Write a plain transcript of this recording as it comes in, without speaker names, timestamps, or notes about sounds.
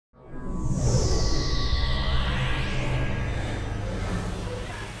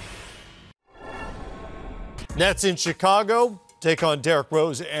Nets in Chicago take on Derrick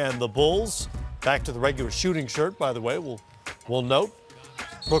Rose and the Bulls. Back to the regular shooting shirt, by the way, we'll note.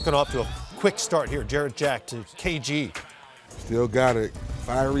 Brooklyn off to a quick start here. Jarrett Jack to KG. Still got it.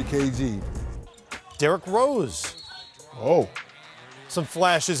 Fiery KG. Derrick Rose. Oh. Some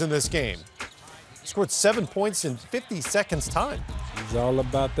flashes in this game. Scored 7 points in 50 seconds time. He's all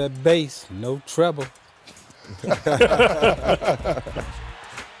about that bass, no treble.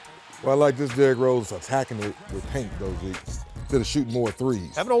 Well, I like this Derrick Rose attacking it with paint those weeks instead of shooting more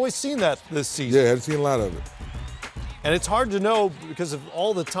threes. Haven't always seen that this season. Yeah, I've seen a lot of it. And it's hard to know because of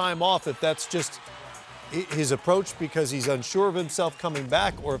all the time off if that's just his approach because he's unsure of himself coming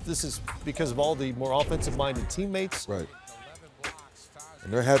back or if this is because of all the more offensive-minded teammates. Right.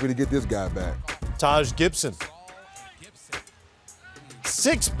 And they're happy to get this guy back. Taj Gibson.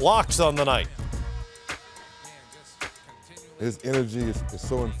 6 blocks on the night. His energy is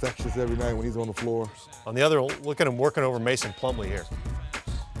so infectious every night when he's on the floor. On the other, look at him working over Mason Plumlee here.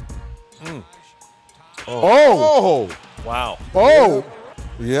 Oh! Wow. Oh!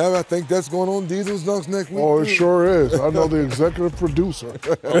 Yeah, I think that's going on Diesel's Dunks next week. Oh, it sure is. I know the executive producer.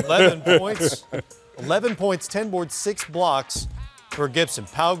 11 points. 11 points, 10 boards, 6 blocks for Gibson.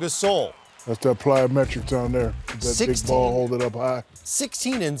 Pau Gasol. That's that plyometrics down there. That 16. big ball, hold it up high.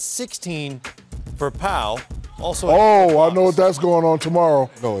 16 and 16 for Pau. Also, Oh, I know what that's going on tomorrow.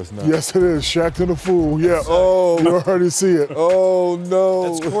 No, it's not. Yes, it is. Shaq to the fool. Yeah. Oh. You already see it. Oh, no.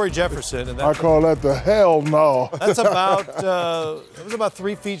 that's Corey Jefferson, and I call that the hell no. that's about it was about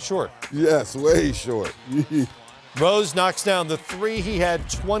 3 feet short. Yes, way short. Rose knocks down the 3. He had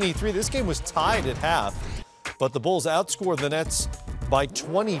 23. This game was tied at half, but the Bulls outscored the Nets by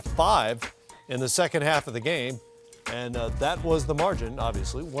 25 in the second half of the game, and that was the margin,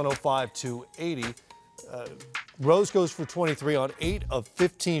 obviously, 105-80. Rose goes for 23 on 8 of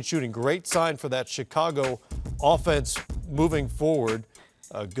 15 shooting. Great sign for that Chicago offense moving forward.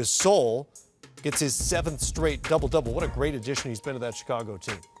 Gasol gets his 7th straight double-double. What a great addition he's been to that Chicago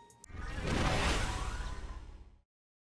team.